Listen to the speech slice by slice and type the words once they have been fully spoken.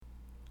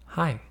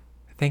Hi,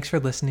 thanks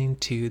for listening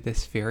to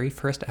this very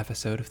first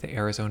episode of the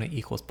Arizona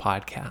Equals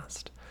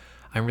podcast.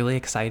 I'm really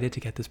excited to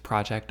get this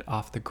project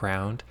off the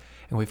ground,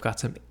 and we've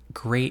got some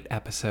great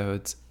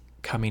episodes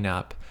coming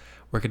up.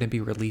 We're going to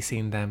be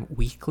releasing them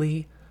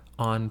weekly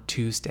on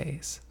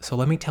Tuesdays. So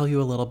let me tell you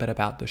a little bit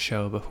about the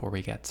show before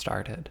we get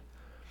started.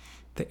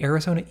 The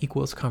Arizona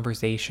Equals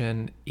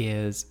Conversation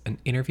is an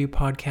interview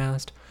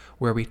podcast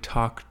where we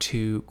talk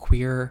to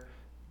queer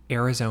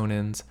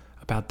Arizonans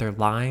about their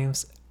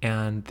lives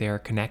and their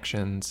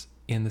connections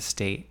in the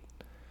state.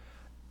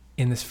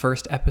 In this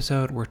first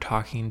episode, we're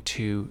talking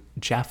to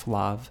Geoff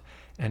Love,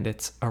 and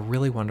it's a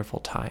really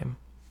wonderful time.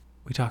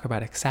 We talk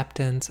about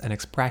acceptance and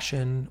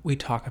expression. We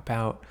talk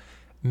about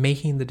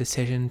making the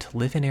decision to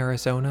live in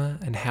Arizona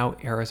and how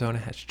Arizona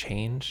has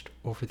changed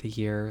over the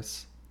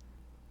years.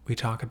 We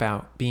talk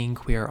about being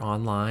queer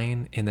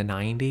online in the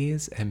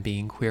 90s and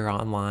being queer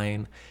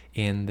online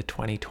in the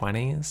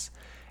 2020s.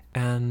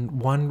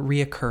 And one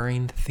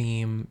reoccurring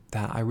theme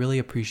that I really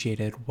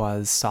appreciated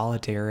was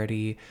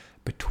solidarity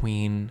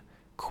between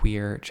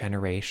queer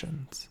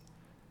generations.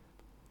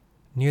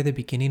 Near the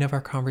beginning of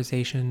our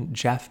conversation,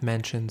 Geoff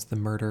mentions the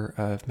murder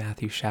of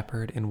Matthew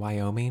Shepard in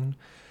Wyoming,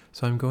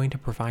 so I'm going to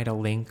provide a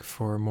link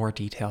for more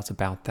details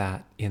about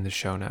that in the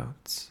show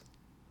notes.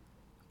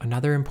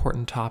 Another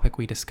important topic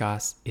we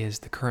discuss is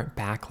the current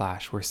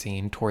backlash we're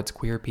seeing towards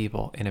queer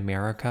people in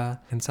America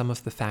and some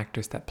of the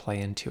factors that play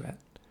into it.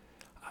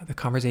 The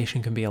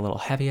conversation can be a little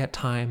heavy at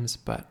times,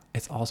 but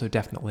it's also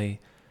definitely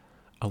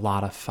a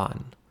lot of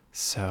fun.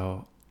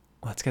 So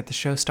let's get the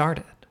show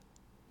started.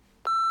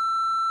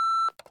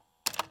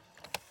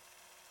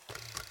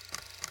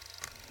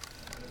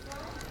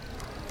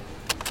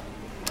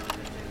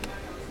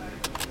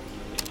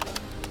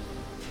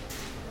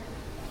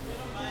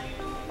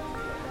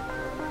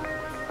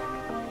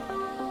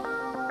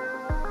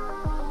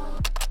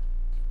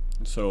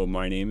 So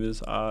my name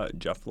is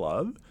Geoff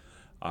Love.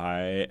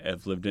 I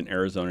have lived in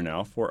Arizona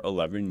now for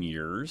 11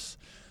 years.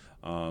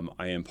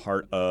 I am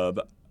part of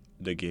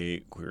the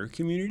gay queer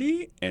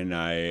community, and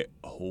I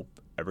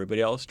hope everybody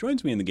else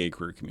joins me in the gay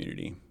queer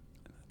community.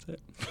 That's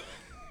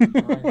it.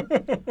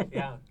 Right.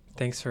 Yeah.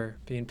 Thanks for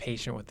being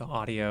patient with the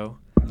audio.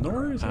 No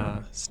worries.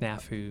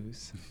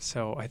 Snafus.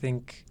 So I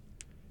think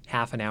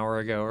half an hour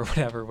ago or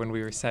whatever, when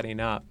we were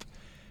setting up,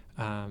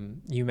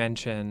 you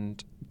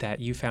mentioned that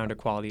you found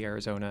Equality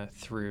Arizona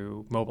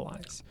through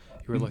Mobilize.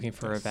 You were looking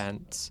for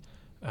events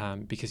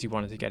because you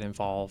wanted to get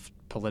involved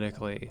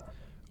politically.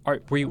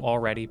 Were you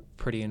already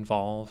pretty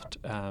involved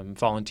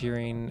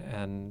volunteering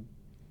and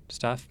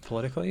stuff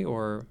politically,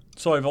 or?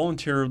 So I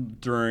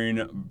volunteered during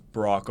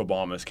Barack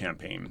Obama's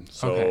campaign,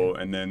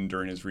 and then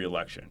during his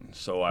re-election.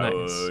 So I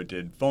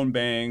did phone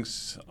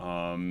banks.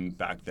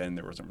 Back then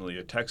there wasn't really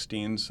a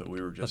texting, so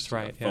we were just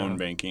phone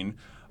banking.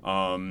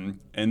 And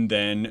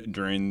then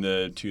during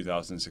the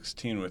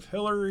 2016 with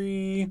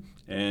Hillary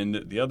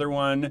and the other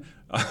one,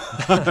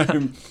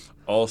 I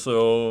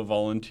also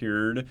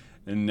volunteered,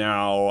 and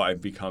now I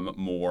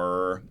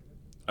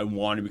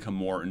want to become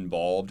more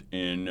involved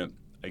in,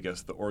 I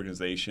guess, the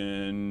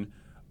organization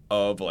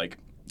of like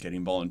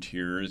getting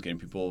volunteers, getting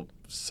people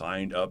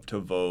signed up to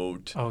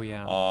vote. Oh,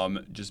 yeah.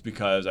 Just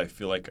because I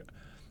feel like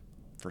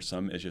for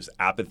some it's just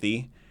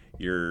apathy.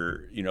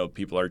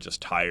 People are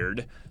just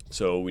tired.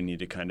 So we need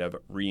to kind of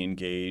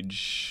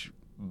re-engage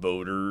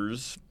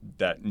voters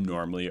that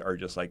normally are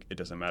just like, it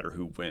doesn't matter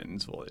who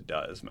wins. Well, it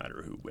does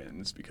matter who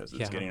wins because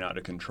it's getting out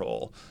of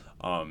control.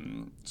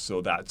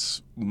 So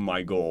that's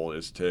my goal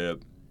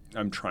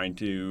I'm trying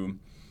to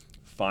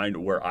find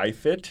where I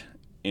fit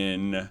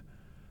in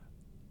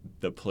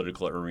the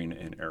political arena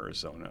in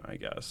Arizona, I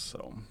guess.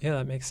 So yeah,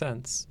 that makes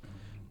sense.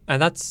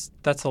 And that's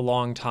a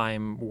long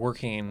time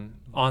working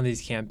on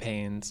these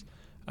campaigns.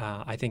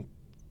 I think,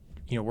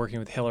 working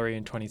with Hillary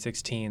in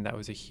 2016, that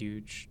was a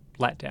huge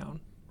letdown,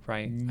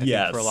 right? I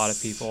think for a lot of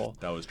people.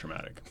 That was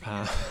traumatic.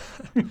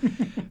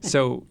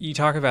 So you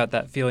talk about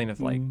that feeling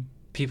of like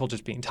people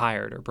just being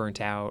tired or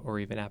burnt out or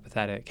even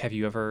apathetic. Have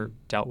you ever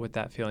dealt with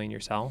that feeling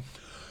yourself?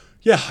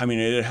 Yeah, I mean,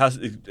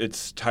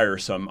 it's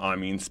tiresome. I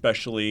mean,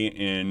 especially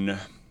in,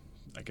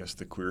 I guess,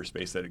 the queer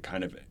space, that it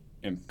kind of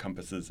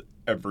encompasses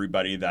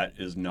everybody that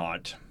is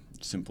not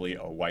simply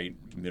a white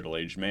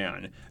middle-aged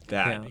man,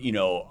 that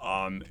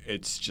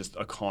it's just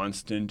a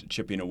constant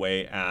chipping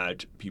away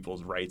at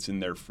people's rights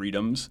and their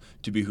freedoms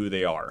to be who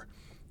they are.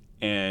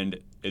 And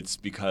it's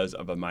because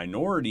of a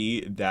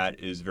minority that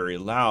is very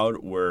loud,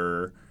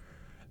 where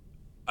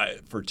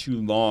for too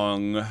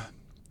long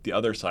the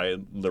other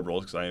side,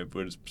 liberals, because I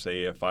would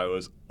say if I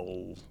was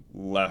a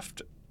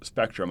left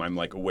spectrum, I'm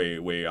like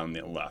way on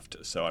the left,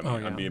 so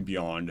I'm being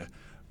beyond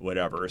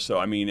whatever. So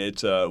I mean,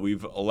 it's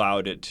we've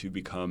allowed it to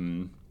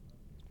become,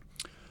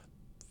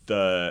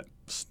 the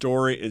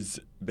story has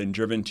been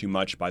driven too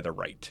much by the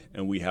right,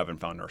 and we haven't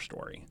found our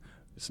story.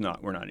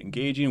 We're not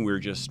engaging, we're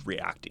just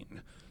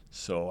reacting.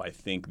 So I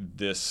think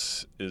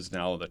this is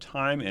now the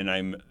time, and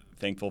I'm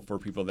thankful for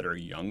people that are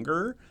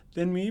younger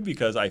than me,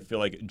 because I feel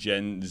like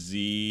Gen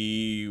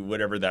Z,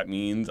 whatever that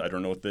means, I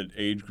don't know what the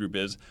age group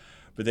is,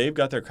 but they've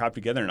got their crap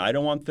together, and I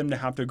don't want them to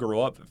have to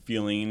grow up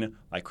feeling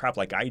like crap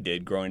like I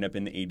did growing up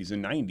in the 80s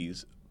and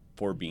 90s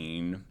for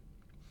being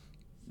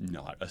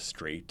not a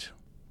straight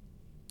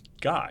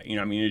guy. You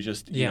know, I mean, it's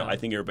just, you know, I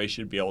think everybody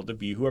should be able to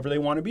be whoever they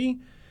want to be.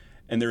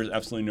 And there's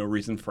absolutely no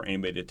reason for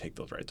anybody to take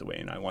those rights away.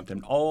 And I want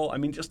them all, I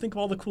mean, just think of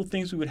all the cool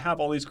things we would have,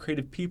 all these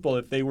creative people,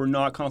 if they were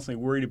not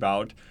constantly worried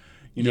about,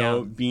 you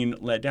know, being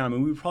let down. I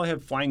mean, we would probably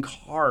have flying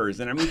cars.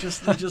 And I mean, it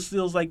just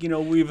feels like, you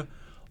know, we've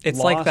It's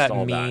lost like that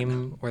all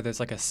meme where there's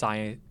like a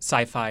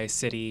sci-fi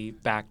city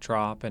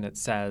backdrop and it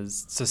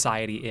says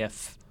society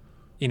if,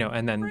 you know,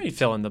 and then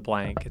fill in the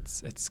blank.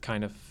 It's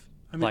kind of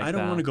I mean, like I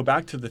don't that. want to go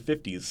back to the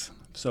 50s.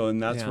 So,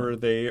 and that's where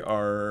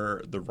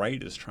the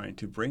right is trying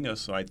to bring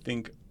us. So I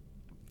think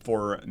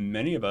for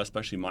many of us,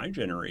 especially my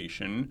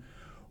generation,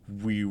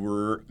 we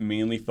were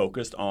mainly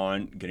focused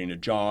on getting a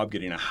job,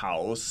 getting a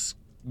house,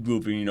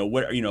 moving, you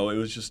know, it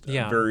was just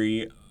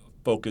very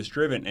focus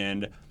driven.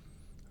 And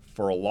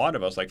for a lot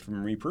of us, like for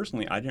me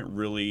personally, I didn't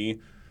really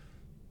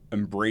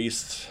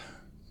embrace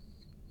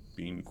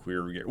being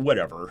queer,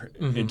 whatever,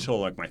 until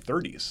like my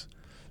 30s.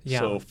 Yeah.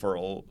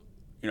 So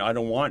you know, I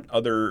don't want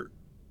other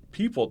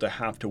people to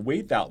have to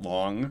wait that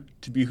long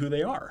to be who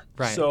they are.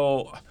 Right.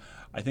 So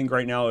I think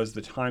right now is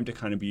the time to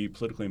kind of be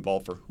politically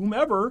involved for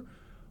whomever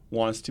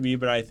wants to be.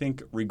 But I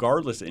think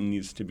regardless, it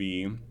needs to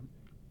be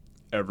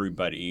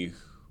everybody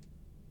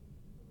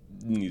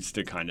needs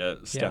to kind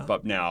of step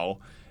up now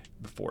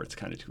before it's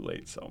kind of too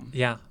late. So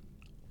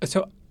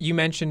So you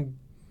mentioned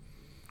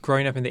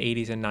growing up in the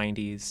 80s and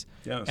 90s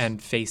and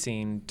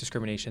facing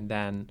discrimination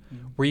then.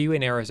 Were you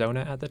in Arizona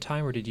at the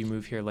time, or did you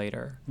move here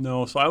later?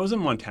 No, so I was in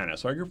Montana.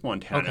 So I grew up in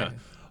Montana.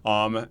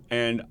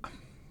 And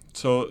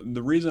so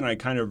the reason I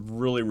kind of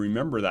really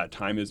remember that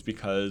time is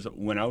because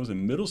when I was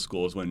in middle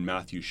school is when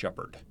Matthew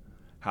Shepard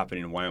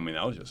happened in Wyoming.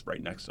 That was just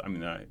right next to, I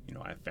mean, I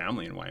have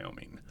family in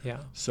Wyoming.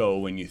 Yeah. So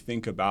when you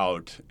think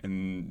about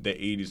in the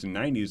 80s and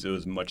 90s, it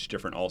was much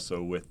different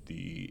also with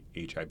the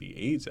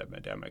HIV/AIDS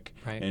epidemic.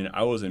 Right. And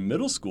I was in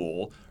middle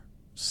school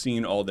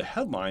seeing all the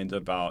headlines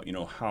about, you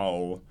know,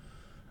 how,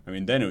 I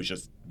mean, then it was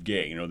just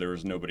gay. You know, there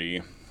was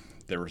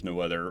no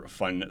other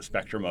fun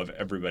spectrum of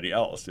everybody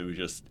else. It was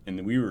just,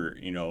 and we were,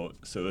 you know,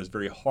 so it was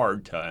very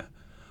hard to,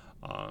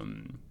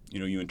 you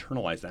know, you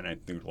internalize that. And I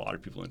think a lot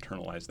of people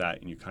internalize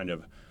that, and you kind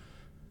of,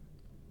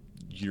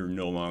 you're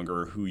no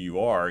longer who you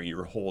are.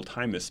 Your whole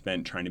time is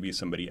spent trying to be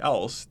somebody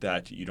else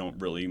that you don't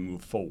really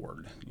move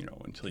forward, you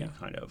know, until you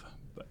kind of,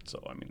 but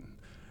so, I mean,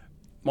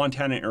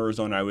 Montana and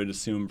Arizona, I would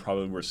assume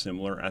probably were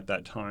similar at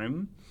that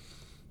time.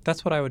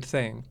 That's what I would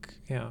think,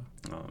 yeah.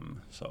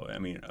 So, I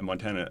mean,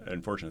 Montana,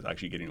 unfortunately, is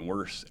actually getting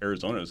worse.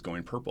 Arizona is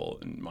going purple,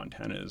 and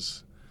Montana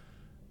is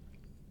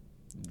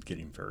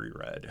getting very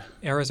red.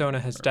 Arizona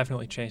has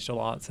definitely changed a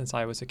lot since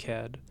I was a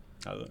kid.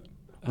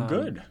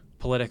 Good.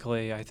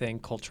 Politically, I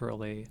think,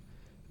 culturally.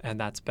 And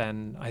that's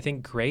been, I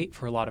think, great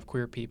for a lot of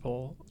queer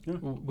people. Yeah.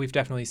 We've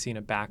definitely seen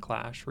a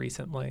backlash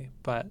recently,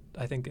 but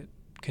I think it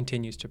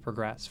continues to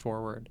progress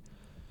forward.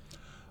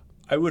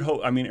 I would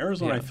hope. I mean,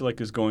 Arizona, I feel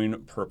like, is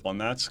going purple, and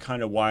that's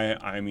kind of why.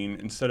 I mean,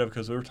 instead of,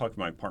 because we were talking to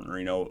my partner,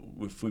 you know,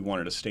 if we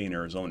wanted to stay in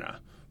Arizona,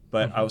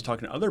 but I was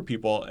talking to other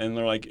people, and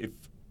they're like, if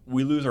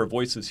we lose our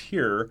voices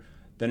here,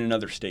 then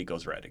another state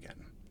goes red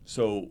again.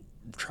 So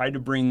try to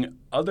bring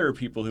other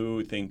people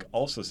who think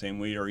also the same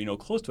way or, you know,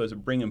 close to us,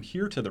 bring them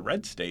here to the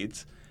red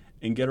states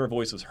and get our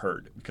voices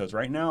heard. Because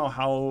right now,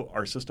 how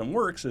our system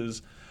works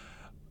is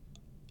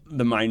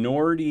the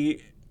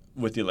minority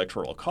with the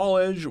Electoral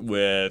College,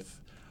 with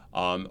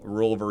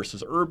rural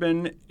versus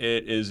urban,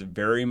 it is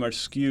very much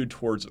skewed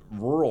towards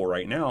rural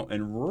right now.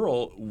 And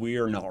rural, we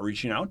are not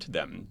reaching out to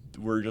them.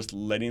 We're just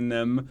letting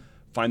them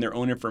find their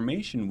own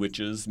information,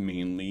 which is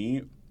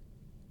mainly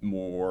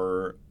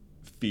more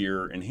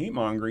fear and hate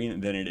mongering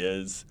than it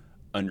is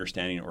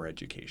understanding or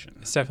education.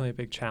 It's definitely a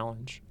big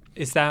challenge.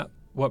 Is that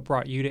what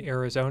brought you to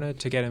Arizona,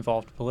 to get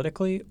involved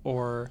politically,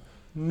 or?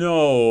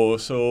 No.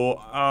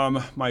 So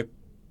my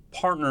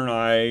partner and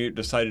I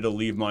decided to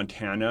leave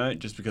Montana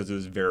just because it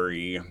was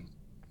very,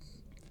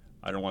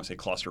 I don't want to say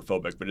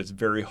claustrophobic, but it's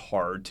very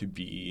hard to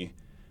be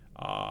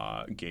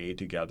gay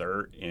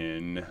together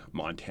in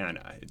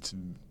Montana. It's,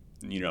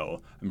 you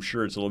know, I'm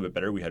sure it's a little bit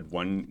better. We have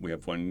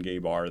one gay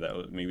bar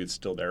that maybe it's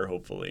still there,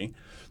 hopefully,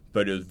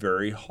 but it was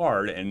very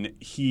hard. And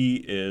he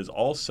is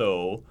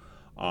also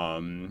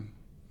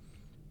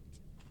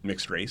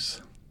mixed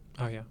race.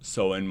 Oh yeah.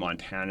 So in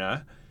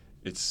Montana,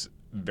 it's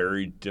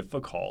very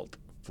difficult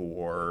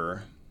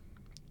for,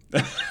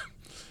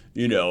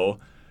 you know,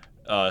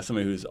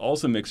 somebody who's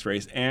also mixed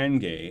race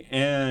and gay,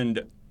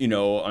 and, you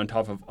know, on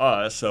top of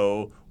us.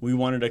 So we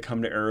wanted to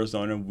come to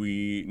Arizona.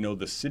 We know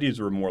the cities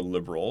were more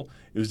liberal.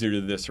 It was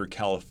either this or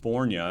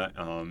California.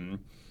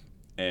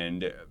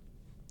 And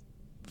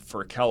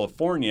for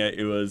California,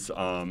 it was,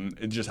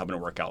 it just happened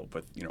to work out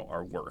with, you know,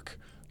 our work.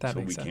 That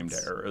so makes we came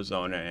sense. to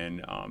Arizona,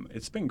 and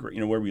it's been great.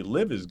 You know, where we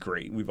live is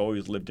great. We've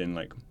always lived in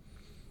like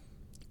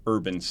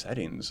urban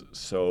settings,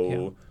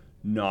 so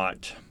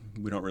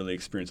we don't really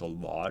experience a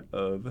lot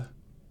of,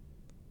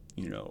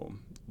 you know,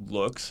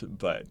 looks,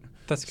 but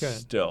that's good.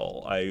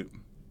 Still,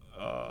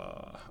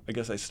 I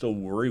guess I still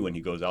worry when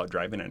he goes out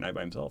driving at night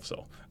by himself.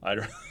 So I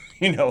don't,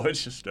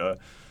 it's just,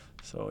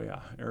 so yeah,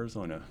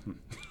 Arizona.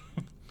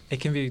 It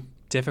can be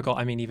difficult.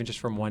 I mean, even just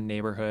from one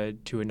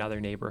neighborhood to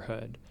another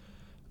neighborhood,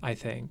 I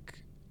think.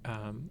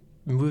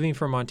 Moving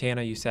from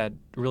Montana, you said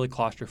really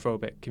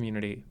claustrophobic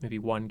community, maybe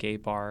one gay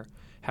bar.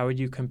 How would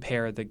you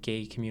compare the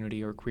gay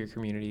community or queer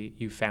community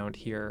you found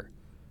here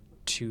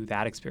to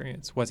that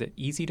experience? Was it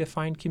easy to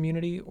find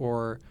community,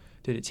 or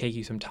did it take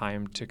you some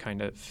time to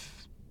kind of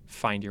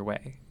find your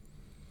way?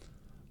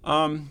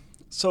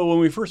 So when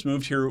we first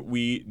moved here,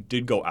 we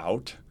did go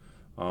out,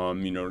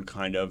 to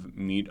kind of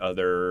meet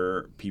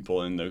other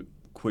people in the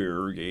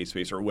queer, gay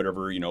space or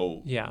whatever,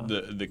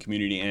 the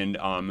community. And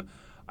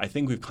I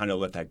think we've kind of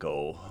let that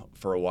go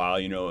for a while.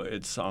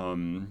 It's,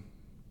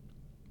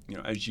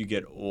 as you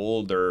get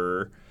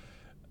older,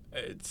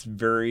 it's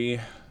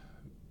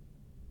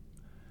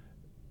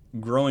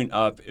growing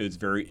up is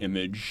very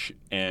image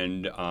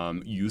and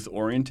youth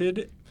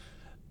oriented.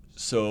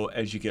 So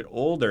as you get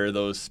older,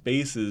 those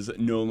spaces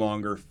no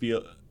longer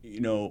feel,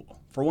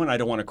 for one, I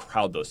don't want to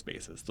crowd those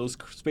spaces. Those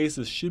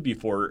spaces should be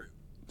for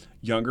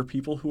younger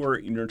people who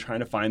are, trying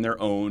to find their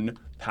own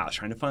paths,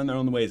 trying to find their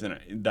own ways.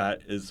 And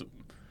that is...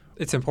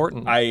 It's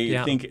important.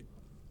 I think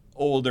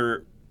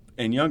older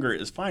and younger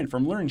is fine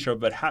from learning show,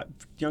 but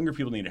younger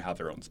people need to have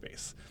their own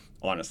space,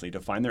 honestly,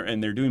 to find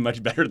and they're doing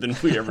much better than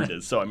we ever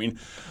did. So, I mean,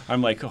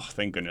 I'm like, oh,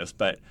 thank goodness.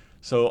 But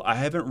so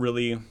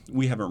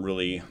we haven't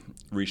really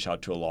reached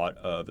out to a lot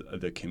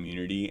of the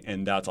community.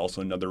 And that's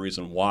also another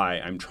reason why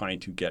I'm trying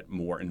to get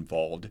more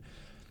involved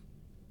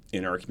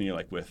in our community,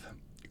 like with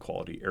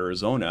Equality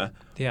Arizona,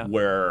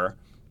 where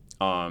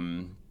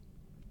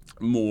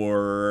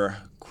more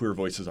queer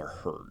voices are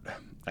heard,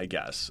 I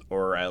guess,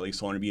 or at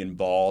least want to be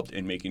involved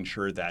in making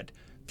sure that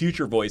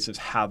future voices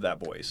have that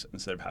voice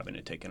instead of having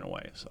it taken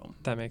away. So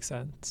that makes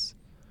sense.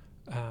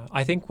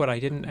 I think what I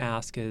didn't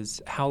ask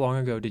is, how long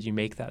ago did you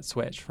make that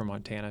switch from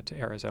Montana to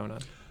Arizona?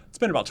 It's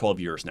been about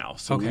 12 years now.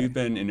 So we've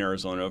been in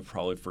Arizona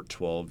probably for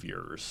 12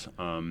 years.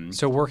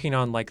 So working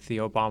on like the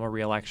Obama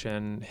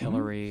reelection,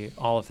 Hillary,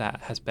 all of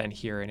that has been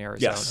here in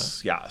Arizona.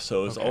 Yes. Yeah.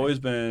 So it's always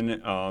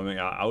been,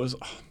 I was,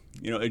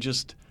 I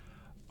was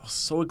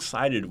so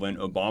excited when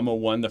Obama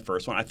won the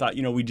first one. I thought,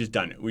 we just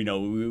done it.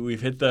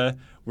 We've hit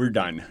we're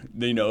done.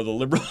 The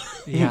liberal,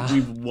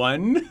 we've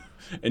won.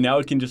 And now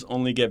it can just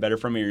only get better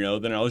from here,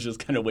 Then I was just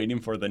kind of waiting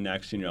for the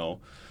next,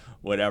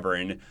 whatever.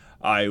 And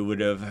I would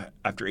have,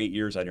 after 8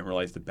 years, I didn't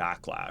realize the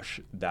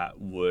backlash that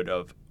would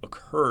have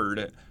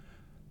occurred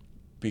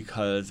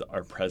because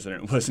our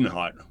president was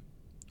not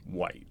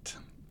white.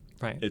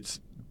 Right. It's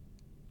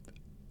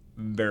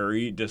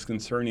very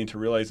disconcerting to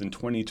realize in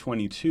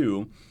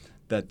 2022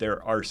 that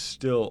there are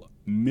still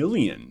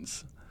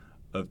millions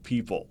of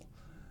people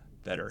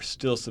that are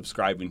still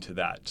subscribing to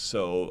that.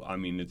 So, I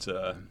mean, it's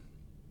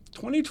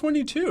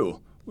 2022.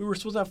 We were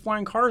supposed to have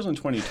flying cars in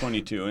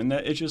 2022, and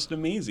that it's just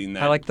amazing.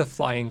 That I like the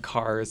flying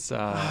cars.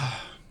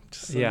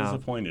 Just so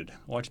disappointed.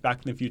 Watch Back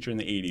in the Future in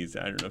the 80s.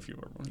 I don't know if you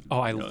were. Oh,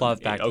 I love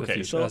Back to the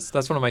Future. So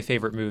that's one of my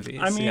favorite movies.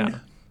 I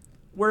mean,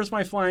 where's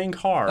my flying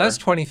car? That's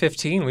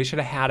 2015. We should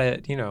have had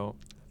it,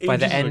 by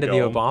the end of the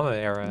Obama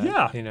era.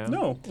 Yeah.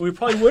 No, we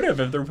probably would have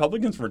if the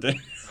Republicans were dead.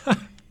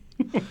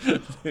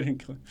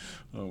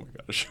 Oh my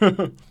gosh.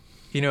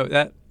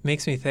 That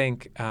makes me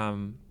think,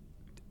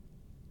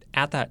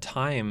 at that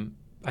time,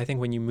 I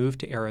think when you moved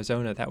to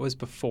Arizona, that was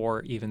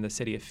before even the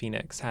city of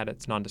Phoenix had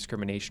its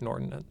non-discrimination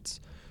ordinance.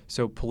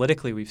 So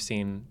politically, we've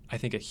seen, I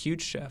think, a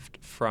huge shift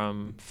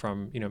from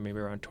maybe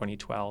around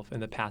 2012 in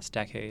the past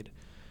decade.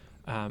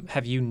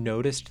 Have you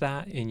noticed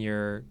that in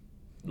your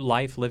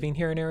life living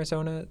here in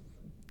Arizona?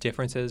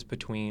 Differences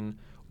between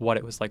what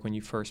it was like when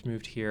you first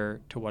moved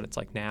here to what it's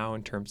like now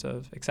in terms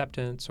of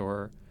acceptance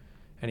or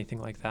anything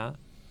like that?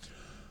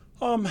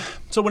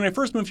 So when I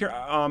first moved here,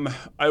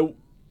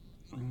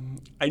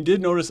 I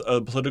did notice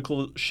a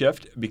political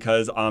shift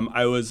because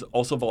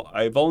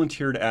I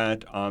volunteered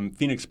at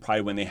Phoenix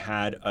Pride when they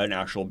had an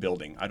actual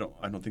building. I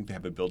don't think they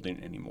have a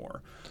building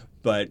anymore,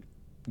 but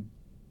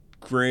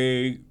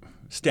Greg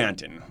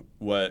Stanton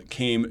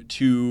came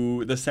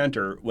to the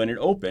center when it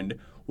opened,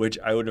 which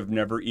I would have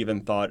never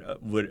even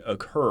thought would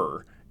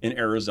occur in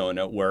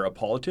Arizona, where a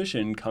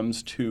politician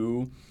comes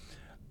to,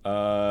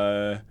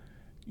 the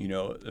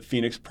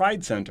Phoenix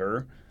Pride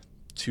Center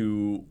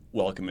to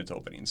welcome its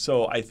opening.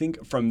 So I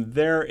think from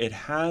there it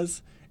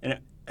has, and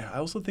I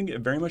also think it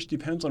very much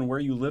depends on where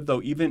you live,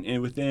 though,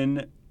 even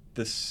within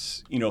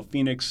this,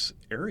 Phoenix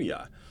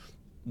area,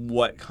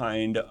 what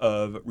kind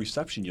of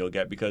reception you'll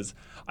get. Because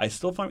I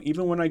still find,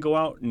 even when I go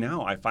out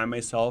now, I find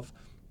myself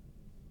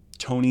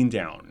toning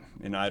down.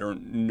 And I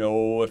don't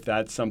know if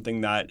that's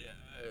something that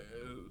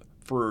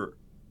for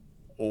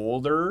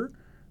older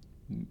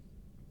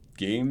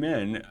gay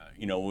men,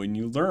 when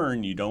you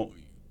learn, you don't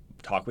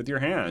talk with your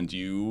hands,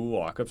 you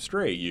walk up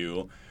straight,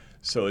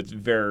 so it's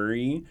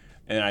and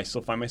I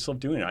still find myself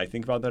doing it. I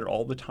think about that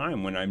all the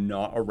time when I'm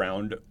not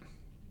around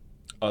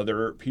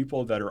other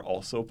people that are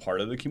also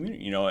part of the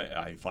community.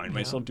 I find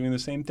myself doing the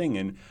same thing.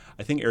 And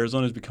I think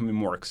Arizona is becoming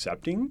more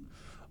accepting.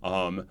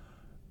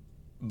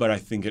 but I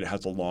think it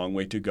has a long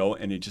way to go,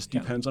 and it just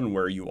depends on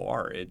where you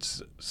are.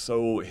 It's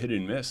so hit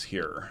and miss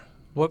here.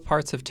 What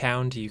parts of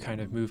town do you kind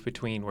of move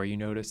between where you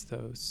notice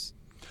those?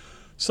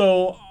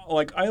 So,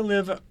 like, I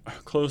live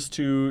close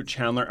to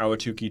Chandler,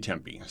 Ahwatukee,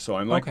 Tempe. So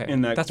I'm like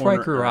in that That's corner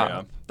where I grew area.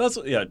 up. That's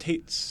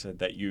Tate said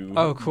that you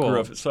Cool.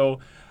 grew up. So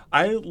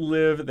I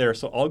live there.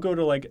 So I'll go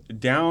to like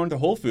down to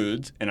Whole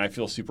Foods and I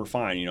feel super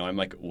fine. You know, I'm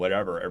like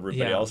whatever.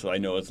 Everybody else I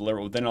know is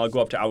liberal. Then I'll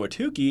go up to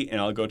Ahwatukee and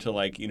I'll go to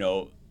like, you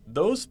know,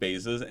 those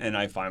spaces and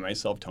I find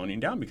myself toning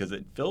down because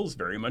it feels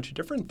very much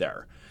different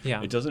there.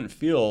 Yeah. It doesn't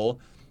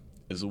feel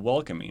as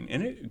welcoming.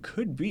 And it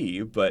could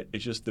be, but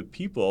it's just the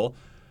people.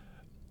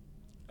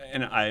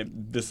 And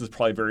this is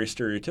probably very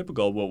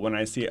stereotypical, but when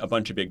I see a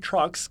bunch of big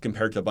trucks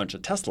compared to a bunch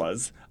of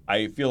Teslas,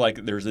 I feel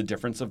like there's a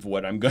difference of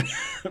what I'm going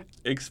to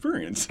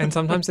experience. And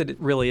sometimes it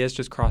really is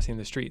just crossing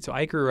the street. So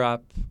I grew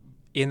up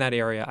in that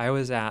area. I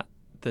was at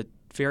the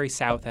very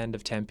south end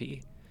of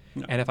Tempe.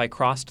 Yeah. And if I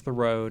crossed the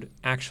road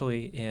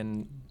actually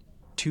in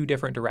 2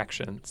 different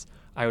directions,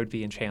 I would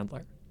be in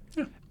Chandler.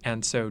 Yeah.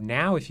 And so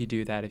now if you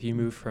do that, if you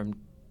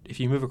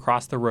move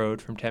across the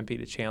road from Tempe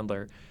to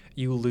Chandler,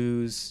 you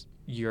lose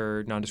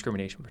your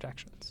non-discrimination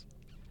protections.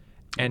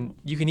 And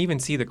you can even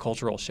see the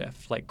cultural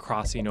shift, like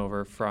crossing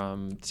over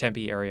from the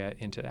Tempe area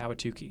into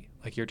Ahwatukee,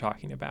 like you're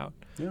talking about.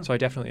 Yeah. So I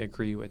definitely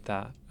agree with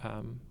that,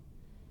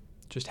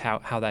 just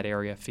how that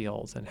area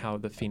feels and how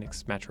the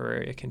Phoenix metro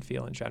area can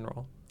feel in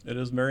general. It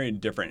is very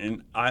different.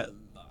 And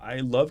I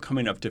love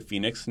coming up to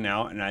Phoenix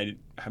now, and I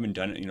haven't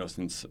done it, you know,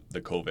 since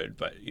the COVID,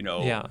 but, you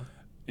know,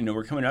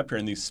 we're coming up here,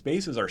 and these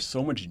spaces are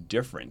so much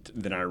different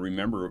than I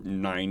remember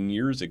 9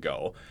 years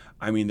ago.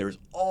 I mean, there's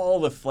all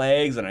the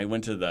flags, and I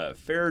went to the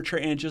fair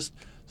trade, and just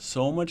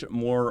so much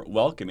more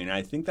welcoming. And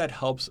I think that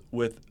helps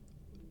with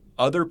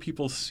other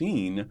people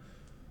seeing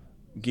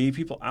gay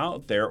people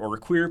out there, or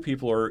queer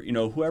people, or, you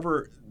know,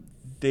 whoever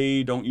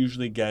they don't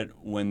usually get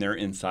when they're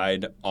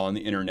inside on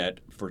the internet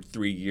for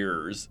 3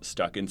 years,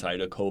 stuck inside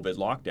a COVID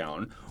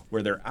lockdown,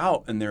 where they're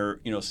out and they're,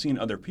 you know, seeing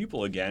other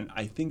people again.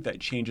 I think that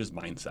changes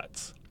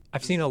mindsets.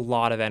 I've seen a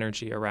lot of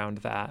energy around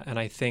that, and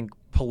I think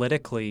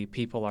politically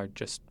people are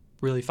just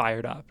really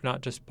fired up,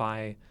 not just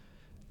by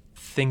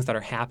things that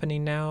are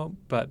happening now,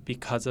 but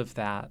because of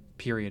that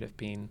period of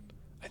being,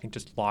 I think,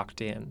 just locked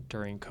in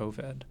during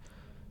COVID.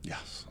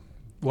 Yes.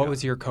 What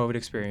was your COVID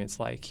experience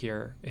like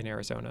here in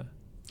Arizona?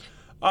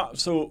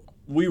 So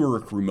we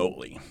work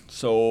remotely.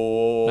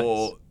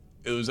 So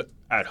It was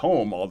at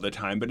home all the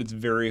time, but it's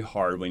very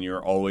hard when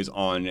you're always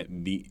on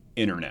the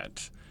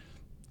internet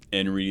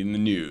and reading the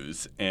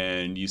news.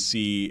 And you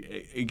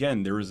see,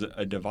 again, there was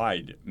a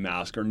divide,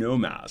 mask or no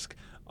mask,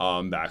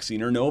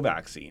 vaccine or no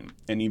vaccine.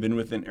 And even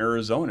within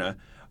Arizona,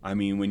 I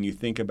mean, when you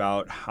think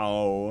about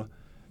how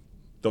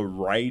the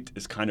right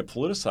is kind of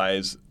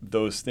politicized,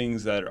 those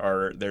things that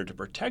are there to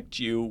protect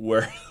you,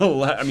 where,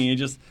 I mean,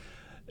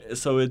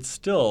 so it's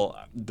still,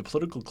 the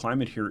political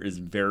climate here is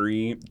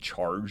very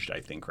charged, I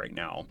think, right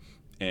now.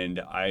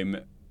 And I'm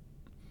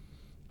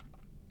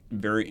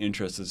very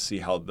interested to see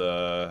how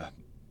the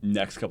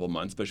next couple of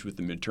months, especially with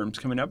the midterms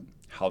coming up,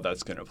 how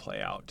that's going to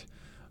play out.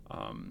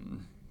 I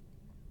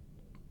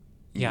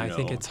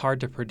think it's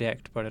hard to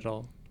predict, but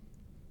it'll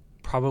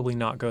probably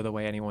not go the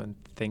way anyone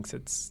thinks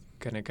it's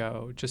going to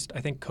go. Just,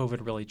 I think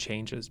COVID really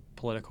changes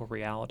political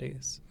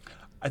realities.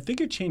 I think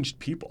it changed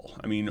people.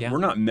 I mean, we're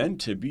not meant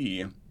to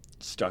be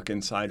stuck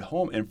inside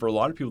home. And for a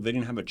lot of people, they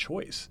didn't have a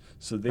choice.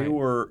 So they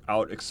were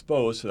out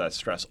exposed to that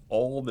stress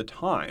all the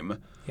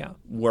time. Yeah.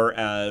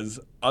 Whereas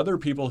other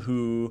people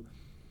who,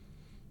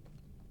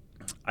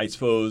 I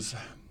suppose,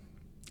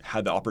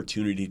 had the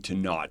opportunity to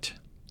not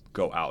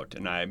go out.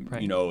 And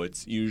you know,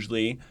 it's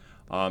usually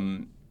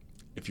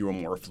if you were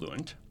more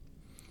affluent,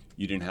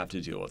 you didn't have to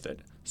deal with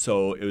it.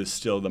 So it was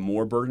still, the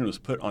more burden was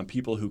put on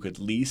people who could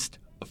least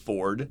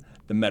afford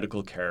the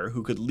medical care,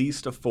 who could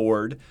least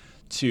afford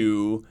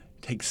to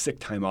take sick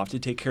time off to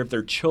take care of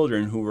their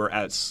children who were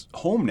at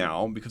home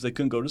now because they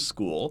couldn't go to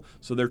school.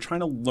 So they're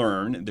trying to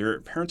learn. Their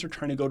parents are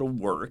trying to go to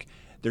work.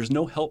 There's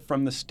no help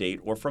from the state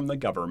or from the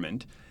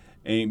government,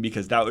 and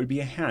because that would be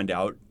a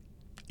handout,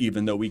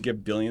 even though we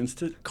give billions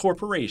to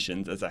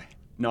corporations as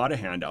not a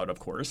handout, of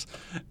course.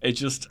 It's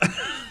just,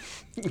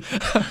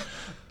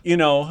 you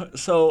know,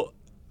 so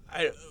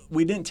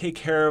we didn't take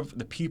care of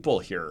the people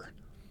here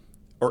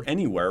or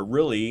anywhere,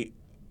 really.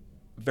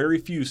 Very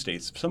few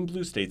states. Some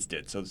blue states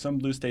did. So some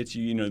blue states,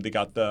 you know, they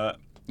got the,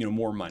 you know,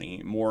 more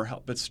money, more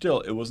help. But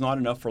still, it was not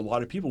enough for a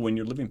lot of people. When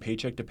you're living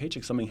paycheck to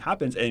paycheck, something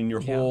happens and your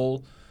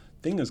whole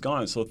thing is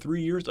gone. So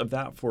 3 years of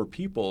that for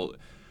people,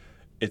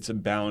 it's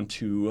bound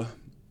to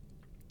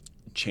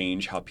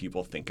change how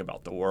people think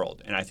about the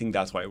world. And I think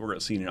that's why we're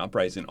seeing an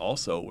uprising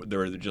also.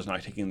 They're just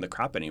not taking the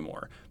crap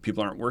anymore.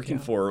 People aren't working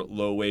for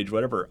low wage,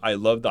 whatever. I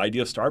love the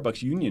idea of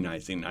Starbucks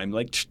unionizing. I'm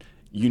like,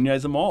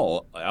 unionize them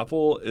all.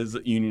 Apple is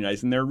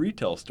unionizing their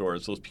retail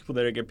stores. Those people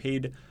that get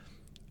paid,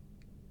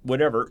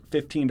 whatever,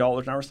 $15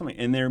 an hour or something,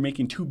 and they're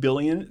making $2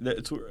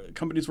 billion.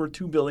 Companies worth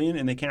 $2 billion,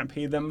 and they can't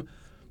pay them.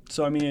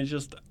 So I mean, it's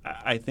just,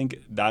 I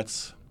think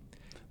that's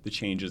the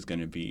change is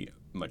going to be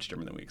much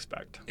different than we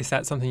expect. Is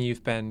that something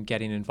you've been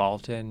getting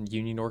involved in,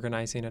 union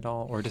organizing at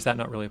all, or does that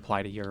not really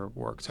apply to your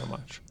work so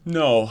much?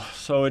 No,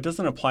 so it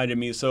doesn't apply to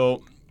me.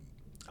 So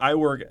I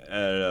work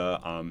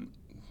at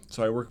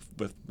I work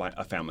with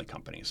a family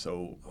company.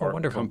 So our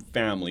wonderful.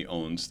 Family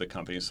owns the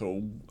company.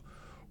 So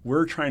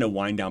we're trying to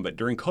wind down. But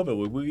during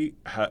COVID,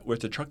 we're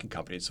the trucking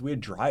company. So we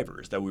had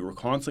drivers that we were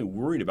constantly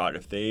worried about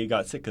if they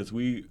got sick because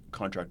we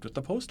contract with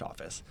the post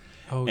office.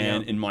 Oh,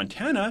 and yeah. in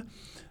Montana,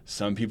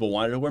 some people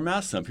wanted to wear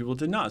masks, some people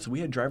did not. So we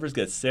had drivers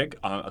get sick.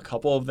 A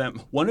couple of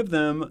them, one of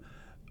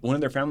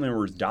their family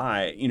members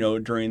die,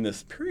 during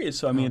this period.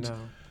 So I mean,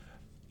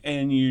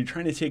 and you're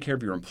trying to take care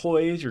of your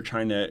employees. You're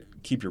trying to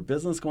keep your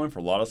business going. For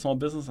a lot of small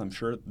business, I'm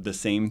sure the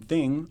same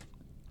thing.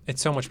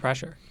 It's so much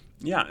pressure.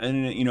 Yeah,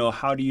 and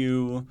how do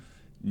you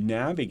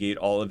navigate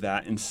all of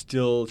that and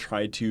still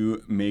try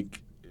to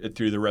make it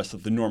through the rest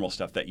of the normal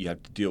stuff that you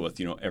have to deal with,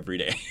 every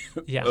day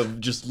Yeah. of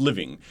just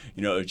living.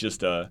 It's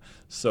just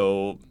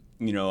so.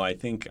 I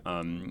think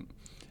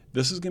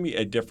this is going to be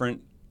a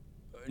different,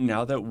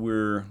 now that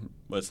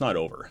it's not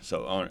over.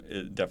 So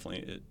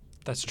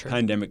That's true. The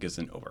pandemic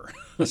isn't over.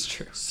 That's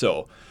true.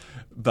 So,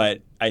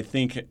 but I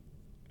think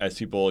as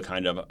people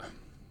kind of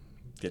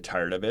get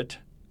tired of it,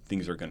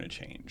 things are going to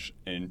change.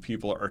 And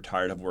people are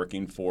tired of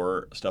working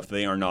for stuff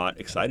they are not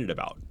excited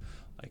about.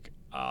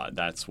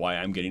 That's why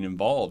I'm getting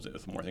involved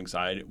with more things.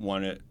 I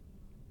want to,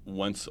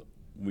 once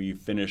we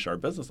finish our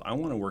business, I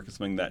want to work at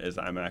something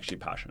I'm actually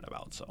passionate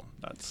about. So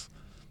that's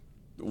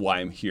why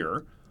I'm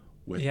here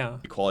with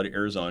Equality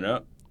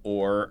Arizona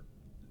or,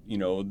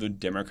 the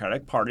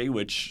Democratic Party,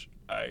 which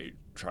I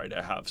try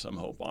to have some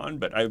hope on.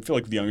 But I feel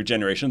like the younger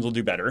generations will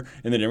do better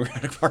in the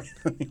Democratic Party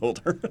than the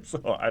older.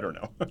 So I don't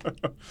know.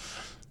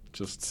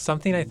 Just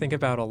something I think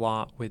about a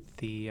lot with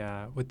the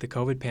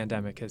COVID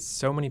pandemic is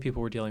so many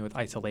people were dealing with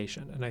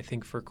isolation. And I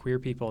think for queer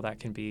people that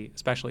can be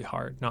especially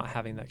hard, not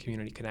having that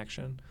community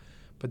connection.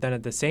 But then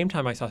at the same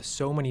time, I saw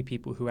so many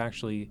people who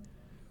actually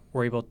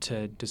were able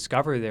to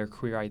discover their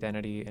queer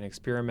identity and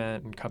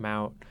experiment and come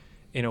out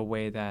in a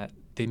way that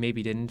they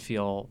maybe didn't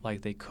feel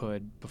like they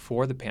could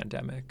before the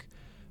pandemic.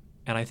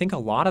 And I think a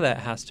lot of that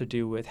has to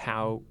do with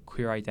how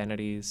queer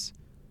identities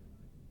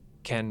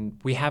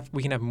we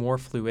can have more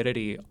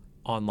fluidity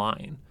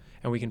online,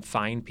 and we can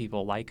find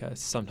people like us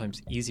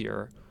sometimes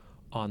easier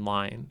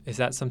online. Is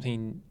that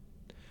something?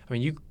 I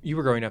mean, you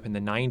were growing up in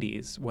the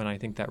 90s when I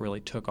think that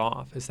really took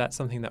off. Is that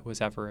something that was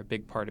ever a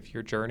big part of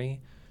your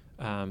journey,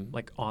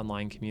 like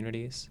online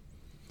communities?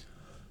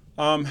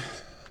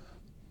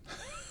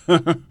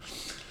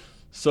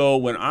 So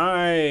when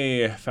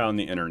I found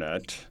the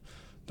internet,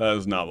 that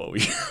is not what we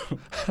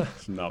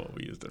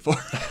used it for.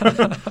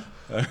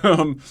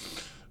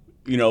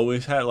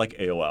 We've had like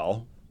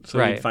AOL, so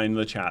right. we'd find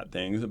the chat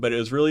things, but it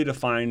was really to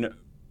find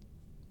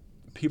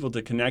people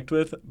to connect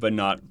with, but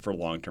not for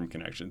long-term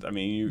connections. I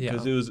mean,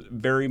 because it was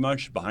very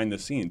much behind the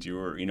scenes. You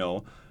were,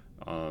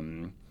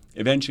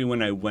 eventually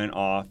when I went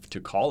off to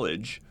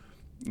college,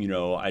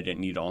 I didn't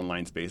need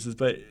online spaces,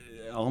 but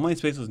online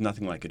space was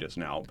nothing like it is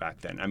now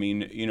back then. I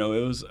mean, it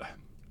was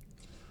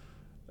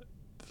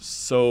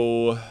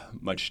so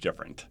much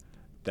different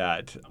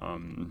that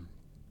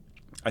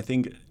I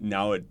think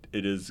now it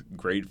is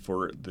great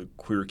for the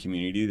queer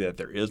community that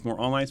there is more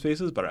online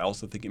spaces, but I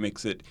also think it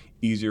makes it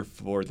easier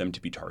for them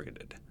to be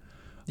targeted.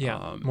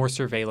 Yeah, more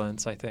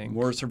surveillance, I think.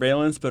 More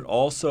surveillance, but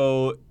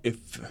also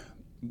if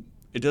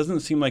it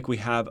doesn't seem like we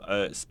have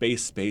a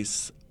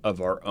space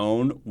of our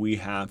own, we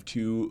have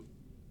to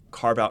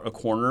carve out a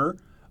corner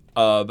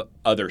of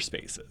other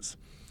spaces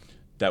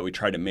that we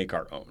try to make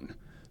our own.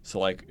 So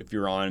like if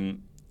you're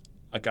on,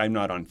 like I'm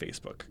not on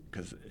Facebook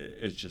because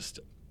it's just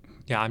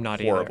I'm not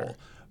horrible. Either.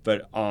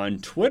 But on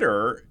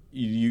Twitter,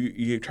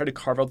 you try to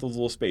carve out those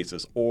little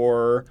spaces,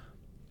 or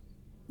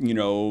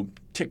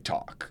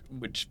TikTok,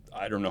 which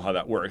I don't know how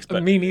that works,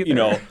 but me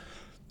neither.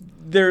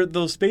 There are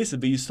those spaces,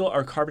 but you still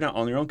are carving out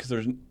on your own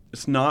because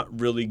it's not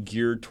really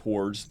geared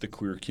towards the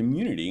queer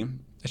community.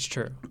 It's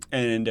true.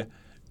 And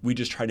we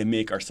just try to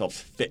make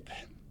ourselves fit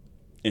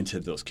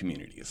into those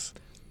communities.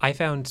 I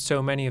found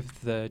so many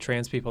of the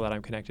trans people that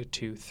I'm connected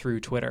to through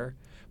Twitter,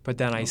 but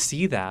then I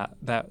see that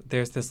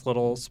there's this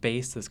little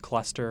space, this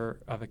cluster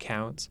of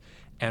accounts,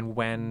 and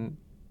when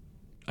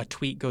a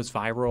tweet goes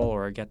viral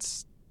or it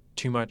gets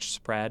too much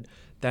spread,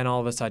 then all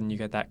of a sudden you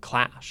get that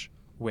clash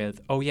with,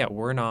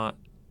 we're not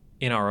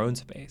in our own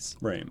space.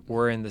 Right.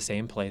 We're in the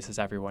same place as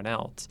everyone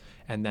else.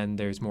 And then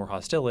there's more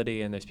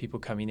hostility, and there's people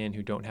coming in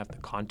who don't have the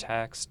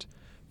context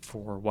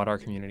for what our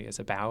community is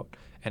about,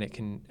 and it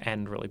can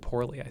end really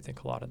poorly, I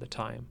think, a lot of the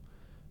time.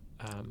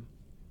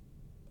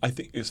 I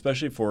think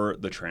especially for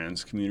the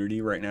trans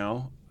community right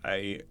now,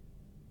 I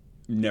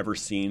never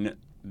seen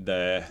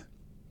I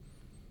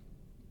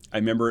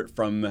remember it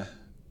from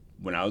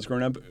when I was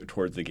growing up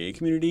towards the gay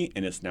community,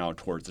 and it's now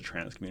towards the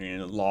trans community.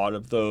 And a lot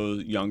of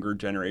those younger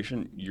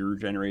generation, your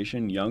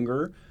generation,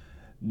 younger,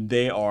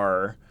 they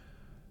are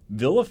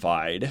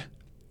vilified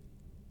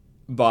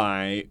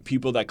by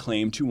people that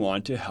claim to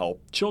want to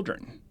help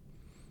children.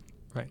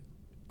 Right.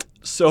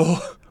 So,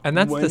 and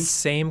that's the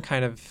same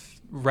kind of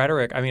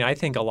rhetoric, I mean, I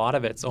think a lot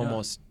of it's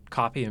almost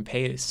copy and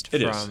paste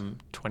It from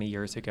 20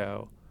 years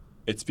ago.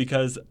 It's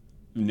because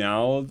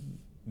now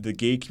the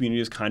gay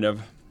community is kind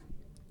of,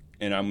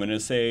 and I'm going to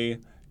say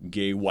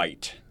gay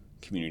white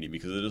community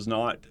because it does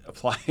not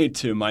apply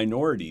to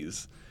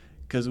minorities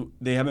because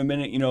they haven't been,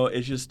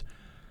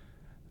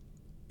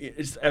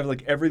 it's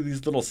like every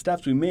these little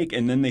steps we make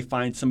and then they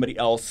find somebody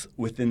else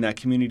within that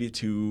community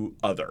to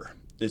other.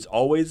 It's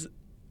always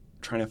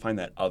trying to find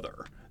that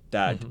other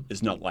that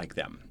is not like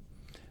them.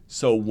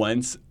 So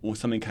once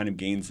something kind of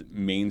gains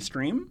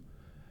mainstream,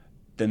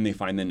 then they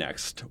find the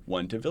next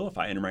one to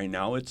vilify. And right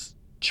now it's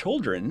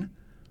children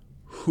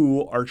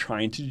who are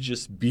trying to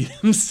just be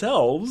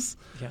themselves.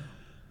 Yeah.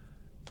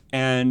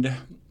 And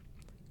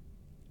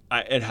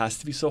it has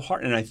to be so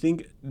hard. And I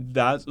think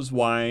that is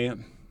why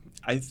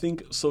I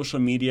think social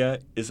media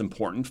is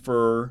important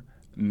for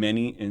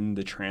many in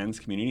the trans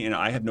community. And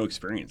I have no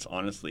experience,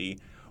 honestly,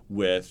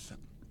 with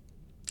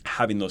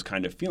having those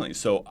kind of feelings.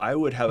 So I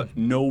would have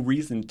no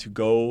reason to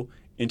go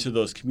into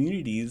those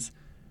communities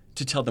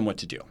to tell them what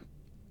to do.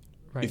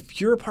 Right.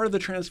 If you're a part of the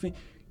trans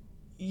community,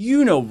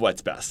 you know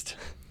what's best.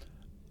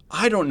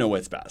 I don't know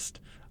what's best.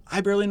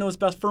 I barely know what's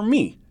best for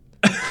me.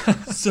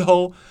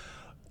 So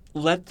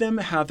let them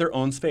have their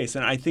own space.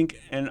 And I think,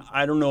 and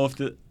I don't know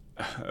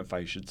if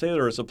I should say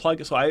there is a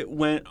plug. So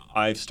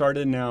I've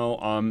started now,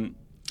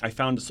 I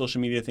found a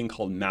social media thing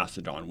called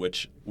Mastodon,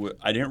 which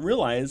I didn't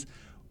realize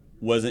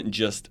wasn't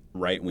just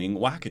right-wing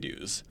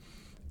wackadoos.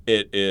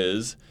 It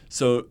is.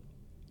 So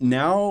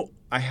now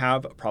I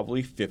have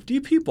probably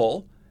 50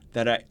 people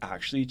that I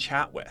actually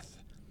chat with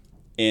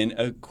in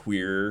a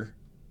queer,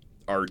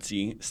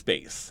 artsy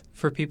space.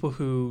 For people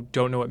who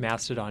don't know what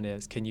Mastodon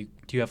is, do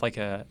you have like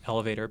a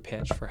elevator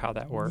pitch for how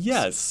that works?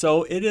 Yes.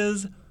 So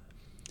it's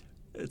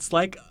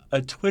like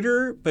a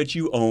Twitter, but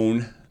you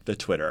own the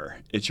Twitter.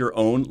 It's your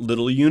own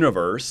little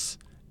universe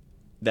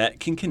that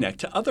can connect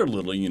to other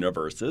little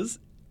universes.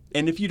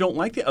 And if you don't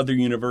like the other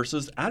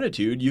universe's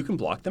attitude, you can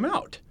block them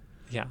out.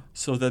 Yeah.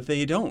 So that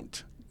they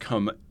don't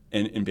come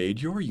and invade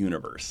your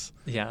universe.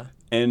 Yeah.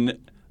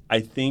 And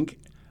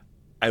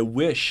I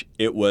wish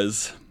it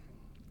was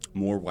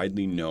more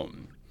widely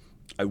known.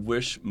 I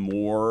wish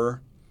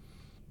more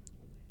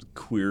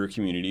queer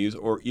communities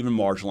or even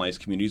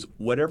marginalized communities,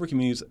 whatever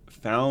communities,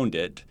 found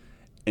it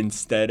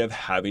instead of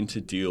having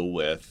to deal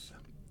with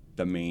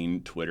the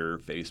main Twitter,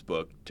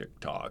 Facebook,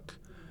 TikTok.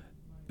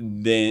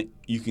 Then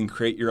you can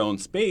create your own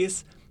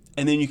space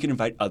and then you can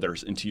invite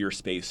others into your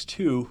space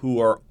too who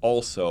are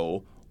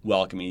also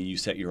welcoming. You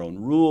set your own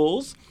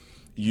rules.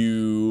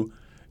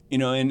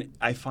 And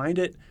I find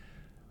it,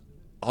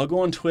 I'll go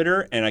on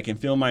Twitter and I can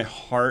feel my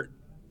heart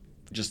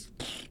just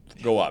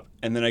go up.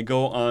 And then I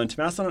go on to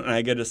Mastodon and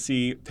I get to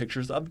see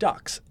pictures of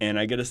ducks. And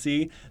I get to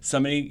see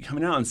somebody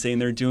coming out and saying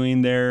they're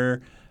doing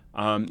their,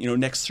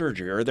 neck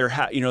surgery or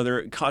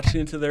they're caught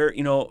into their,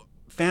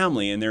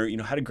 family and they're,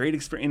 had a great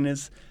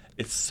experience.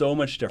 It's so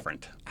much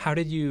different. How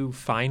did you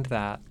find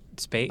that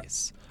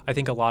space? I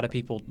think a lot of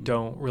people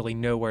don't really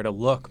know where to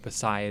look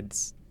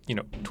besides,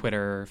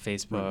 Twitter,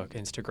 Facebook,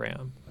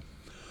 Instagram.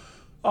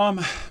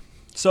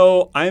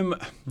 So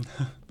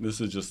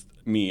this is just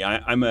me.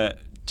 I'm a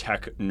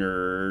tech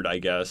nerd, I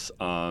guess.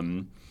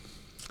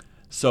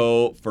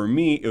 So for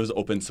me, it was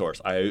open source.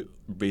 I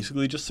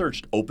basically just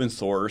searched open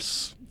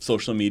source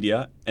social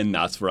media, and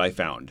that's what I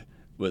found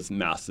was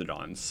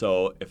Mastodon.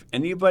 So if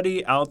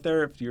anybody out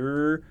there, if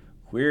you're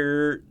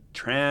queer,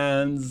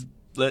 trans,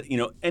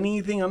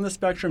 anything on the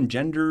spectrum,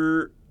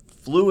 gender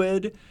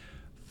fluid,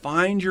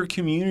 find your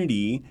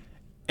community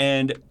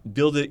and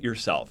build it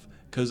yourself.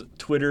 Because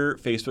Twitter,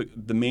 Facebook,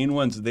 the main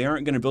ones, they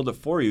aren't going to build it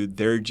for you.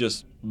 They're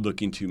just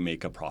looking to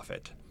make a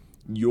profit.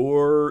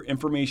 Your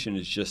information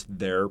is just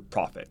their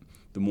profit.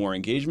 The more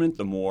engagement,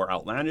 the more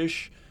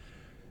outlandish,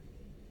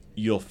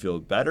 you'll feel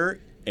better.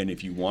 And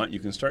if you want, you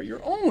can start your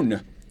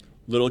own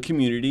little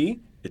community.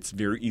 It's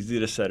very easy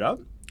to set up.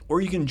 Or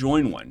you can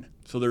join one.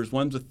 So there's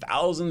ones with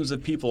thousands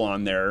of people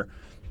on there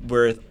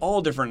with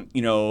all different,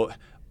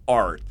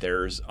 art.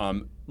 There's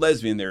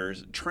lesbian,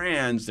 there's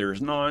trans,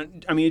 there's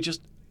non. I mean, it's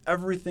just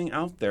everything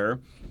out there,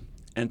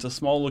 and it's a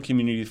small little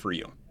community for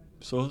you.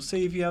 So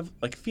say if you have,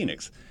 like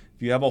Phoenix,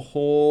 if you have a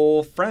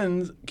whole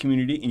friends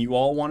community and you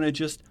all want to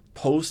just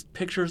post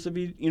pictures of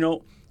you,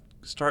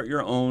 start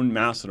your own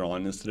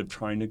Mastodon instead of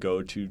trying to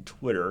go to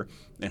Twitter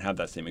and have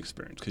that same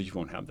experience, because you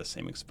won't have the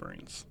same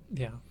experience.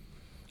 Yeah.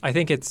 I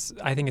think it's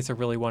a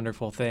really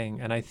wonderful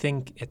thing, and I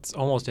think it's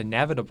almost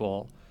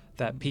inevitable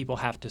that people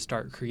have to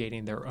start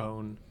creating their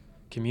own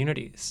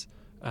communities.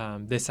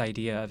 This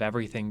idea of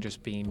everything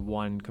just being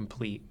one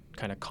complete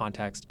kind of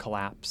context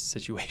collapse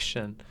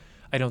situation,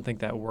 I don't think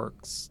that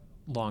works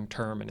long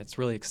term, and it's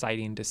really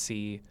exciting to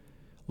see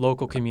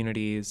local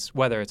communities,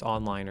 whether it's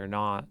online or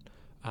not,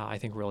 I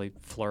think really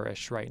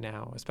flourish right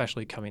now,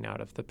 especially coming out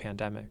of the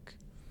pandemic.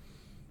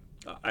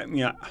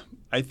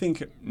 I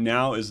think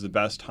now is the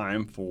best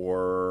time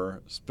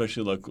for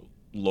especially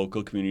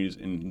local communities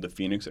in the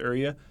Phoenix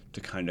area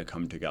to kind of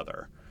come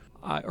together.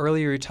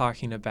 Earlier you were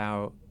talking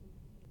about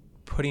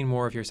putting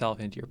more of yourself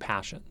into your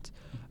passions.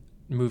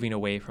 moving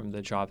away from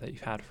the job that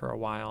you've had for a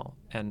while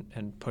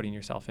and putting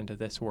yourself into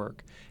this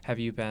work, have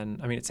you been,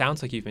 I mean, it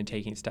sounds like you've been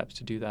taking steps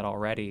to do that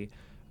already.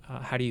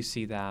 How do you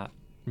see that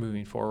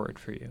moving forward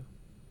for you?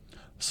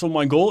 So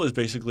my goal is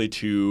basically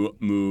to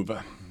move.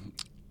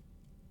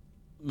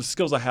 The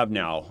skills I have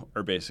now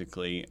are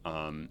basically,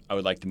 I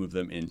would like to move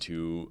them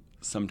into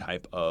some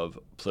type of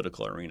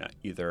political arena,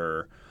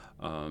 either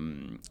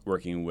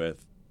working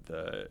with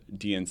the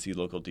DNC,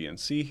 local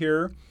DNC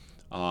here,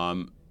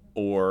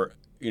 or,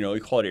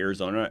 Equality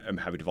Arizona. I'm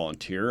happy to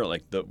volunteer.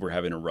 We're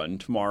having a run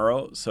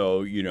tomorrow.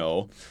 So,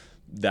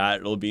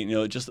 that'll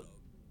be, just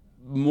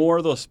more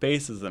of those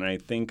spaces. And I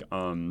think it's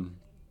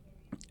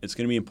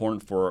going to be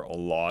important for a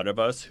lot of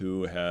us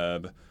who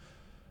have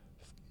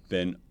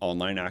been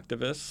online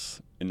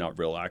activists and not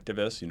real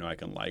activists. I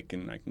can like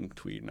and I can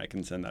tweet and I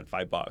can send that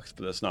 $5, but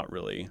that's not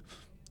really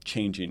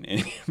changing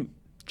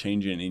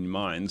any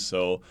minds.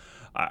 So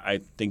I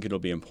think it'll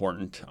be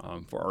important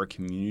for our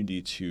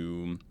community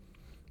to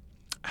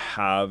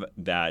have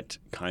that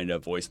kind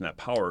of voice and that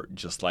power,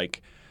 just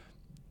like,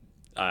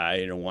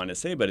 I don't want to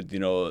say, but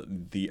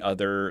the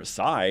other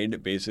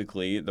side,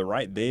 basically the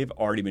right, they've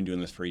already been doing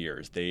this for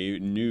years. They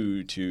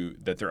knew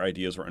that their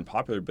ideas were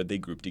unpopular, but they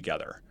grouped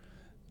together.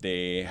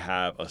 They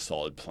have a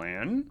solid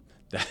plan.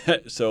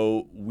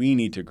 So we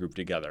need to group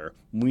together.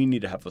 We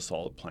need to have a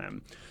solid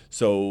plan.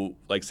 So,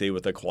 say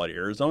with Equality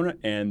Arizona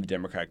and the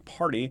Democratic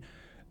Party,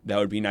 that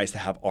would be nice to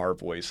have our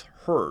voice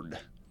heard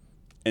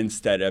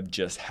instead of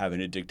just having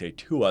it dictate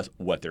to us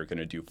what they're going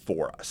to do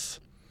for us,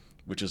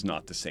 which is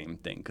not the same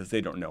thing because they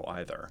don't know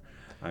either.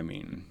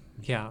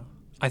 Yeah,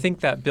 I think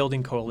that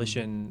building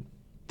coalition,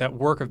 that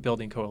work of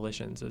building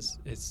coalitions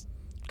is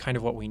kind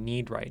of what we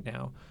need right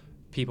now.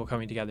 People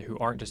coming together who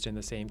aren't just in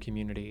the same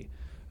community.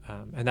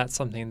 And that's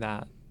something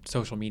that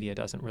social media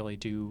doesn't really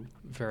do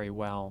very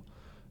well.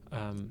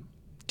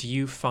 Do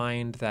you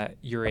find that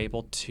you're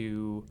able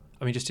to,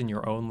 just in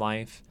your own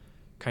life,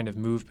 kind of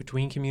move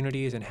between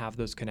communities and have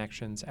those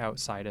connections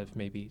outside of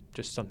maybe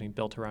just something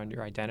built around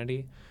your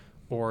identity?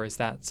 Or is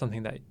that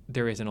something that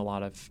there isn't a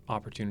lot of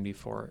opportunity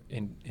for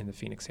in the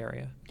Phoenix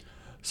area?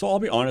 So I'll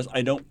be honest,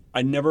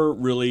 I never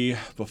really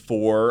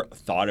before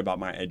thought about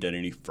my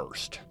identity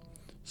first.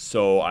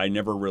 So I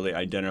never really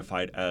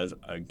identified as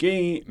a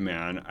gay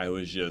man. I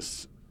was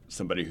just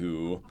somebody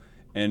who,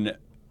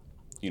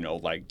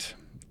 liked,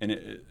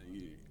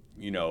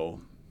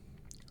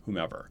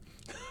 whomever.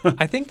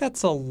 I think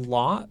that's a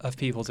lot of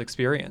people's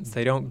experience.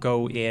 They don't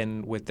go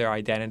in with their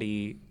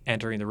identity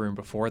entering the room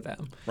before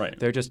them. Right.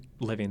 They're just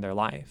living their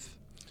life.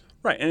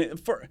 Right.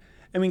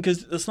 And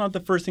because it's not the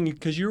first thing,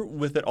 because you're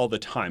with it all the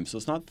time. So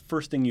it's not the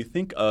first thing you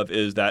think of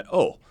is that,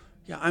 oh,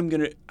 yeah, I'm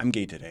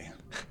gay today.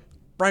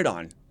 Right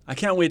on. I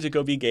can't wait to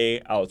go be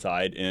gay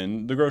outside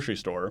in the grocery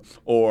store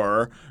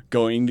or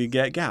going to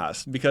get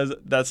gas, because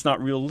that's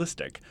not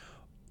realistic.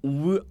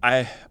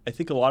 I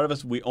think a lot of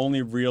us, we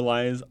only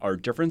realize our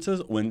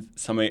differences when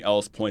somebody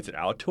else points it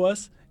out to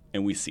us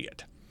and we see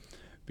it.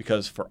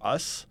 Because for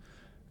us,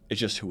 it's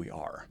just who we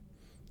are.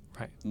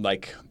 Right.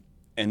 Like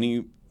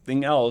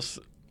anything else,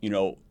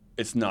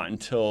 it's not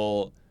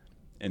until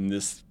in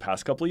this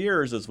past couple of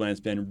years is when it's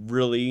been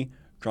really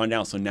drawn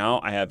down. So now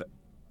I have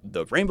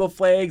the rainbow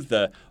flags,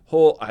 the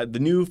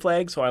new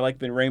flag. So I like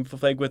the rainbow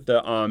flag with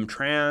the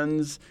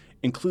trans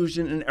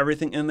inclusion and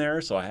everything in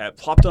there. So I have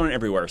plopped on it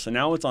everywhere. So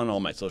now it's on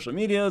all my social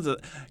medias,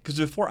 because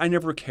before I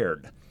never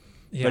cared.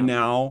 Yeah. But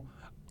now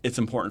it's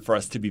important for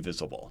us to be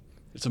visible.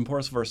 It's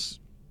important for us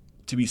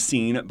to be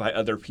seen by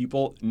other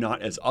people,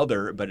 not as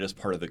other, but as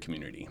part of the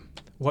community.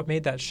 What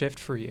made that shift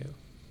for you?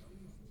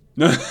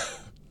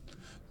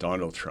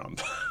 Donald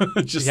Trump.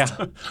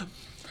 Yeah.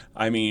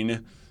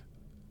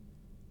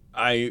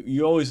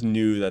 You always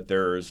knew that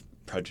there's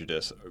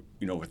prejudice,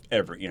 with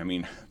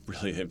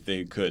really, if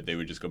they could, they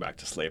would just go back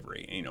to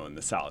slavery, in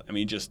the South.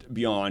 Just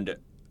beyond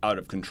out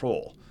of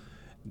control,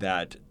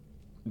 that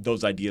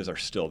those ideas are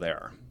still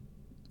there.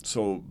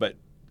 So, but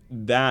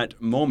that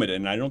moment,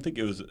 and I don't think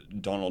it was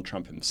Donald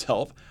Trump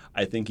himself,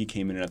 I think he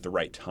came in at the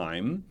right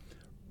time,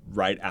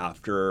 right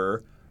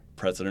after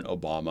President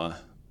Obama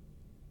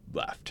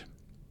left.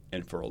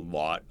 And for a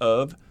lot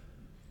of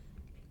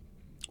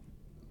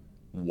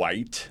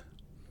white,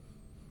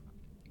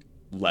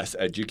 less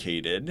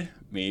educated,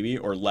 maybe,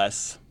 or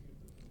less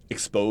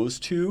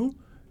exposed to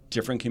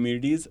different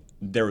communities,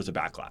 there was a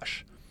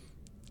backlash.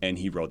 And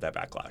he rode that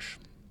backlash.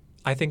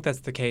 I think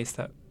that's the case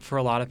that for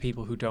a lot of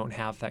people who don't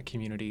have that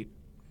community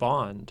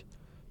bond,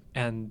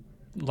 and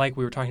like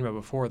we were talking about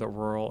before, the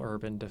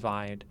rural-urban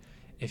divide,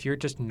 if you're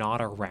just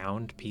not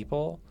around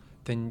people,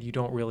 then you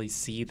don't really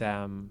see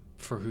them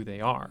for who they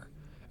are.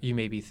 You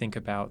maybe think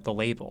about the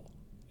label,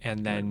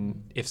 and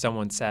then if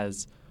someone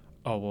says,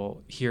 oh,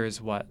 well,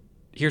 here's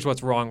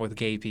what's wrong with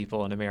gay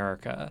people in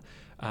America,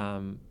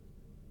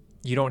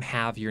 you don't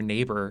have your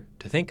neighbor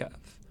to think of.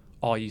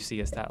 All you see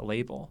is that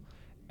label.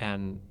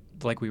 And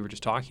like we were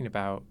just talking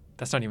about,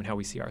 that's not even how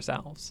we see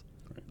ourselves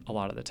a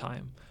lot of the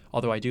time.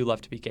 Although I do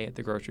love to be gay at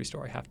the grocery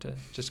store. I have to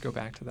just go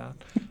back to that.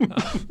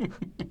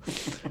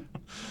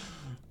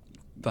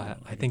 But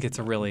I think it's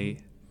a really,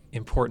 I think it's a really important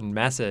important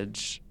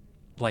message,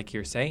 like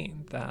you're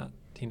saying, that,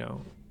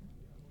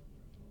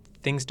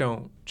 things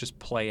don't just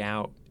play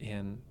out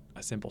in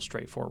a simple,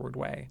 straightforward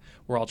way.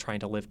 We're all trying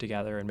to live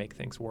together and make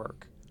things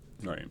work.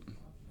 Right.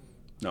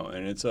 No,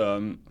 and it's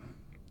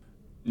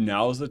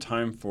now's the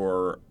time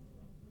for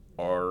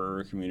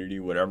our community,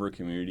 whatever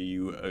community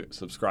you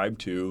subscribe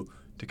to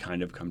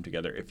kind of come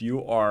together. If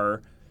you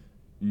are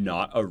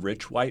not a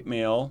rich white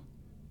male,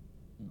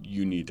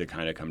 you need to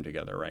kind of come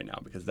together right now,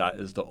 because that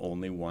is the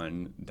only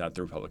one that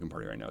the Republican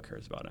Party right now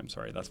cares about. I'm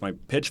sorry. That's my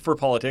pitch for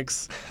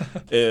politics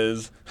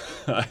is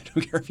I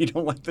don't care if you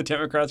don't like the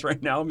Democrats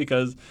right now,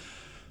 because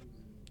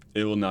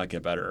it will not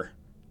get better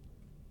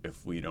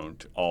if we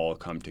don't all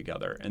come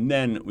together. And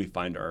then we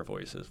find our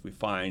voices. We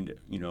find,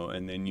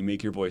 and then you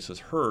make your voices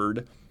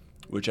heard,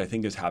 which I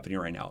think is happening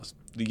right now.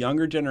 The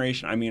younger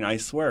generation, I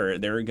swear,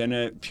 they're going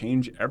to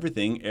change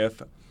everything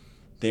if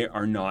they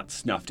are not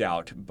snuffed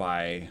out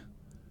by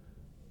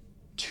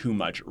too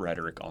much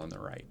rhetoric on the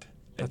right.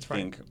 That's I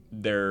think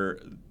they'll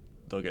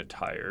get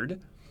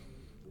tired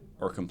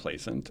or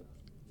complacent,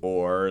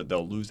 or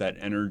they'll lose that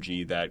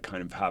energy that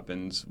kind of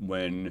happens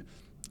when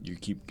you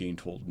keep getting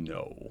told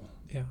no,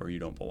 or you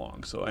don't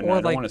belong. So I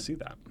don't want to see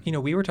that.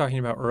 We were talking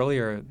about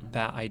earlier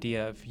that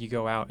idea of you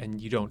go out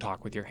and you don't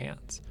talk with your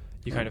hands.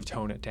 You kind of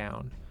tone it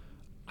down.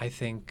 I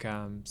think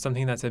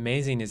something that's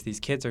amazing is these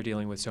kids are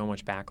dealing with so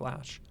much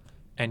backlash,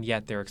 and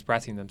yet they're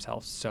expressing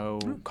themselves so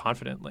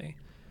confidently.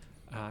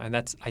 And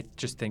that's, I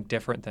just think,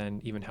 different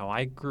than even how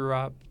I grew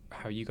up,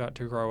 how you got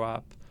to grow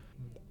up.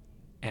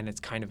 And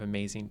it's kind of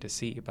amazing to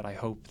see. But I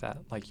hope that,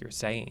 like you're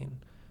saying,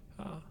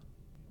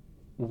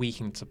 we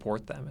can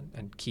support them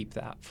and keep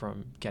that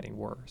from getting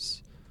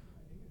worse.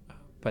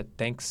 But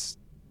thanks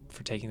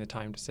for taking the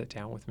time to sit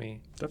down with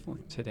me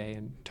today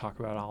and talk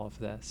about all of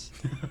this.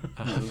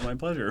 It was my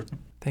pleasure.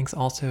 Thanks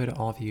also to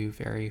all of you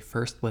very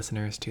first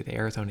listeners to the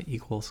Arizona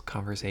Equals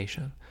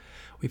conversation.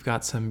 We've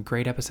got some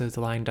great episodes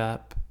lined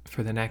up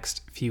for the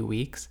next few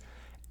weeks,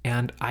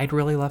 and I'd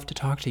really love to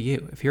talk to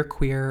you. If you're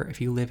queer,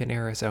 if you live in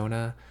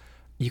Arizona,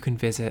 you can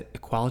visit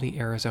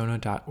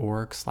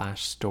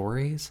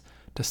equalityarizona.org/stories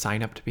to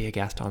sign up to be a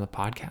guest on the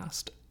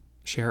podcast.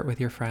 Share it with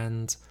your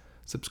friends,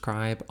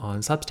 subscribe on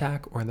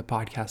Substack or in the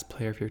podcast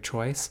player of your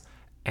choice,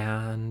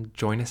 and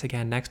join us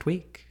again next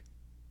week.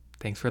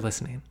 Thanks for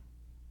listening.